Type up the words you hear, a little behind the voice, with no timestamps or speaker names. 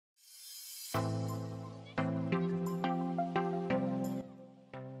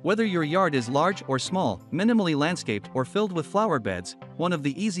Whether your yard is large or small, minimally landscaped or filled with flower beds, one of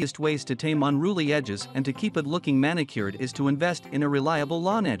the easiest ways to tame unruly edges and to keep it looking manicured is to invest in a reliable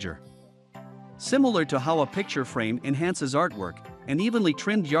lawn edger. Similar to how a picture frame enhances artwork, an evenly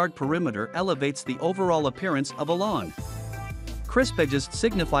trimmed yard perimeter elevates the overall appearance of a lawn. Crisp edges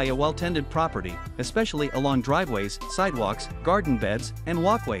signify a well-tended property, especially along driveways, sidewalks, garden beds, and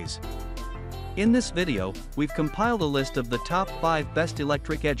walkways. In this video, we've compiled a list of the top 5 best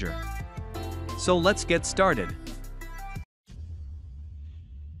electric edger. So let's get started.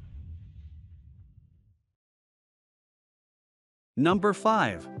 Number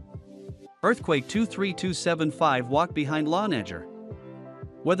 5. Earthquake 23275 Walk-Behind Lawn Edger.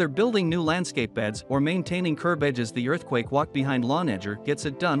 Whether building new landscape beds or maintaining curb edges, the Earthquake Walk-Behind Lawn Edger gets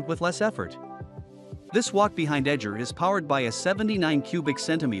it done with less effort. This walk-behind edger is powered by a 79 cubic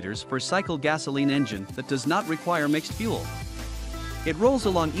centimeters per cycle gasoline engine that does not require mixed fuel. It rolls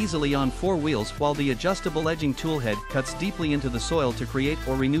along easily on 4 wheels, while the adjustable edging toolhead cuts deeply into the soil to create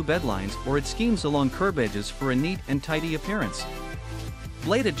or renew bedlines, or it schemes along curb edges for a neat and tidy appearance.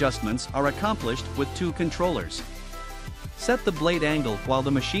 Blade adjustments are accomplished with 2 controllers. Set the blade angle while the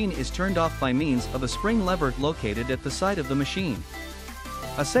machine is turned off by means of a spring lever located at the side of the machine.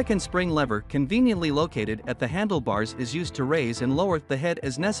 A second spring lever conveniently located at the handlebars is used to raise and lower the head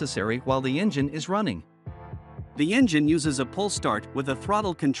as necessary while the engine is running. The engine uses a pull start with a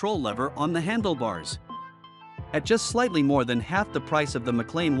throttle control lever on the handlebars. At just slightly more than half the price of the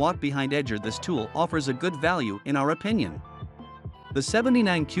McLean walk-behind edger, this tool offers a good value in our opinion. The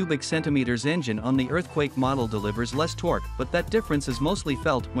 79 cubic centimeters engine on the Earthquake model delivers less torque, but that difference is mostly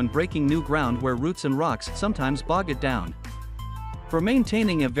felt when breaking new ground where roots and rocks sometimes bog it down. For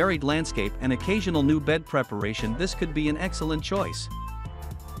maintaining a varied landscape and occasional new bed preparation, this could be an excellent choice.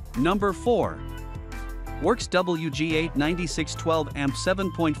 Number 4. Works WG8 9612 amp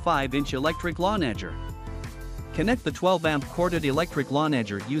 7.5-inch electric lawn edger. Connect the 12-amp corded electric lawn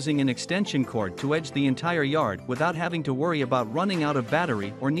edger using an extension cord to edge the entire yard without having to worry about running out of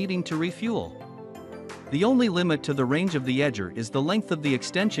battery or needing to refuel. The only limit to the range of the edger is the length of the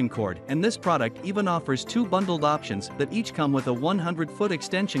extension cord, and this product even offers 2 bundled options that each come with a 100-foot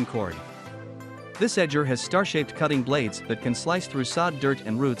extension cord. This edger has star-shaped cutting blades that can slice through sod, dirt,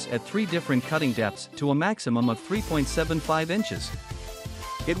 and roots at 3 different cutting depths to a maximum of 3.75 inches.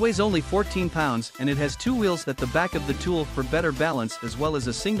 It weighs only 14 pounds, and it has 2 wheels at the back of the tool for better balance, as well as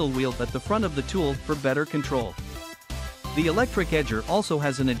a single wheel at the front of the tool for better control. The electric edger also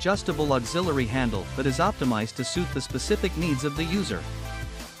has an adjustable auxiliary handle that is optimized to suit the specific needs of the user.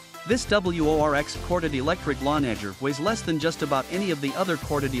 This WORX corded electric lawn edger weighs less than just about any of the other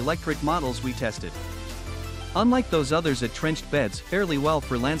corded electric models we tested. Unlike those others, it trenched beds fairly well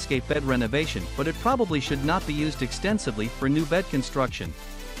for landscape bed renovation, but it probably should not be used extensively for new bed construction.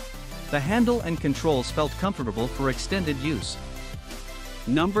 The handle and controls felt comfortable for extended use.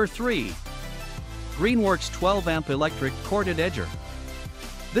 Number 3. Greenworks 12-amp electric corded edger.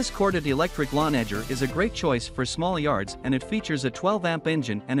 This corded electric lawn edger is a great choice for small yards, and it features a 12-amp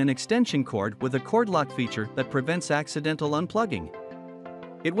engine and an extension cord with a cord lock feature that prevents accidental unplugging.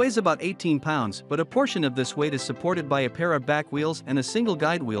 It weighs about 18 pounds, but a portion of this weight is supported by a pair of back wheels and a single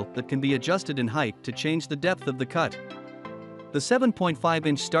guide wheel that can be adjusted in height to change the depth of the cut. The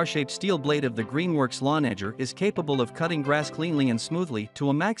 7.5-inch star-shaped steel blade of the Greenworks lawn edger is capable of cutting grass cleanly and smoothly to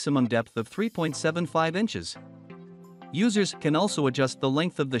a maximum depth of 3.75 inches. Users can also adjust the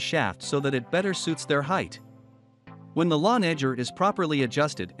length of the shaft so that it better suits their height. When the lawn edger is properly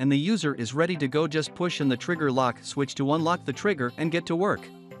adjusted and the user is ready to go, just push in the trigger lock switch to unlock the trigger and get to work.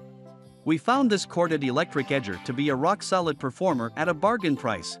 We found this corded electric edger to be a rock-solid performer at a bargain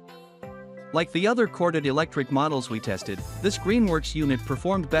price. Like the other corded electric models we tested, this Greenworks unit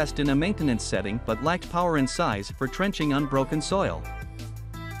performed best in a maintenance setting but lacked power and size for trenching unbroken soil.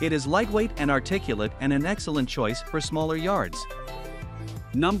 It is lightweight and articulate and an excellent choice for smaller yards.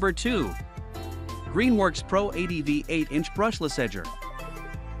 Number 2. Greenworks Pro ADV 8-inch Brushless Edger.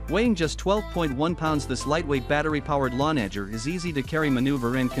 Weighing just 12.1 pounds, this lightweight battery-powered lawn edger is easy to carry,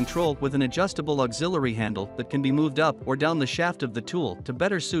 maneuver, and control with an adjustable auxiliary handle that can be moved up or down the shaft of the tool to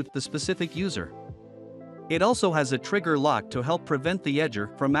better suit the specific user. It also has a trigger lock to help prevent the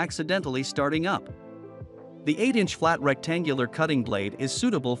edger from accidentally starting up. The 8-inch flat rectangular cutting blade is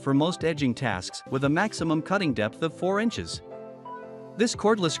suitable for most edging tasks with a maximum cutting depth of 4 inches. This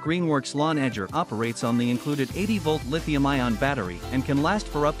cordless Greenworks lawn edger operates on the included 80-volt lithium-ion battery and can last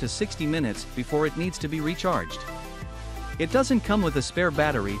for up to 60 minutes before it needs to be recharged. It doesn't come with a spare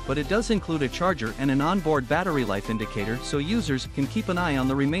battery, but it does include a charger and an onboard battery life indicator so users can keep an eye on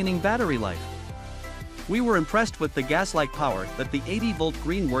the remaining battery life. We were impressed with the gas-like power that the 80-volt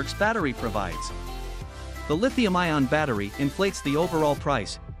Greenworks battery provides. The lithium-ion battery inflates the overall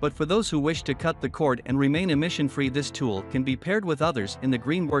price, but for those who wish to cut the cord and remain emission-free, this tool can be paired with others in the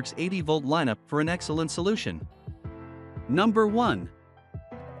Greenworks 80-volt lineup for an excellent solution. Number 1.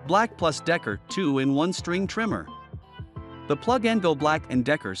 Black Plus Decker 2-in-1 String Trimmer. The Plug and Go Black &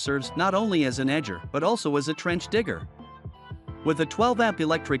 Decker serves not only as an edger but also as a trench digger. With a 12-amp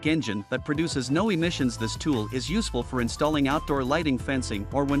electric engine that produces no emissions, this tool is useful for installing outdoor lighting, fencing,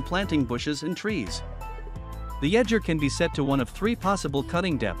 or when planting bushes and trees. The edger can be set to one of 3 possible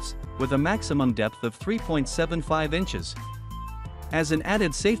cutting depths, with a maximum depth of 3.75 inches. As an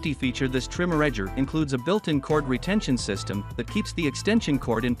added safety feature, this trimmer edger includes a built-in cord retention system that keeps the extension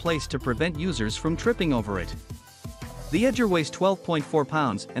cord in place to prevent users from tripping over it. The edger weighs 12.4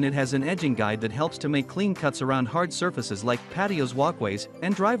 pounds and it has an edging guide that helps to make clean cuts around hard surfaces like patios, walkways,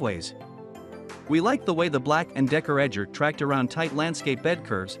 and driveways. We like the way the Black & Decker edger tracked around tight landscape bed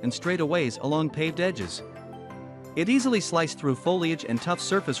curves and straightaways along paved edges. It easily sliced through foliage and tough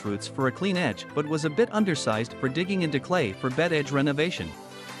surface roots for a clean edge, but was a bit undersized for digging into clay for bed edge renovation.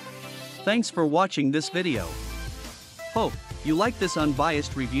 Thanks for watching this video. Hope you like this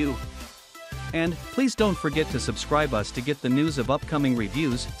unbiased review. And please don't forget to subscribe us to get the news of upcoming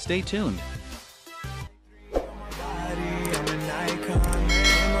reviews. Stay tuned.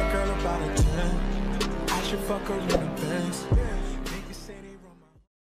 Fuck her in the Benz.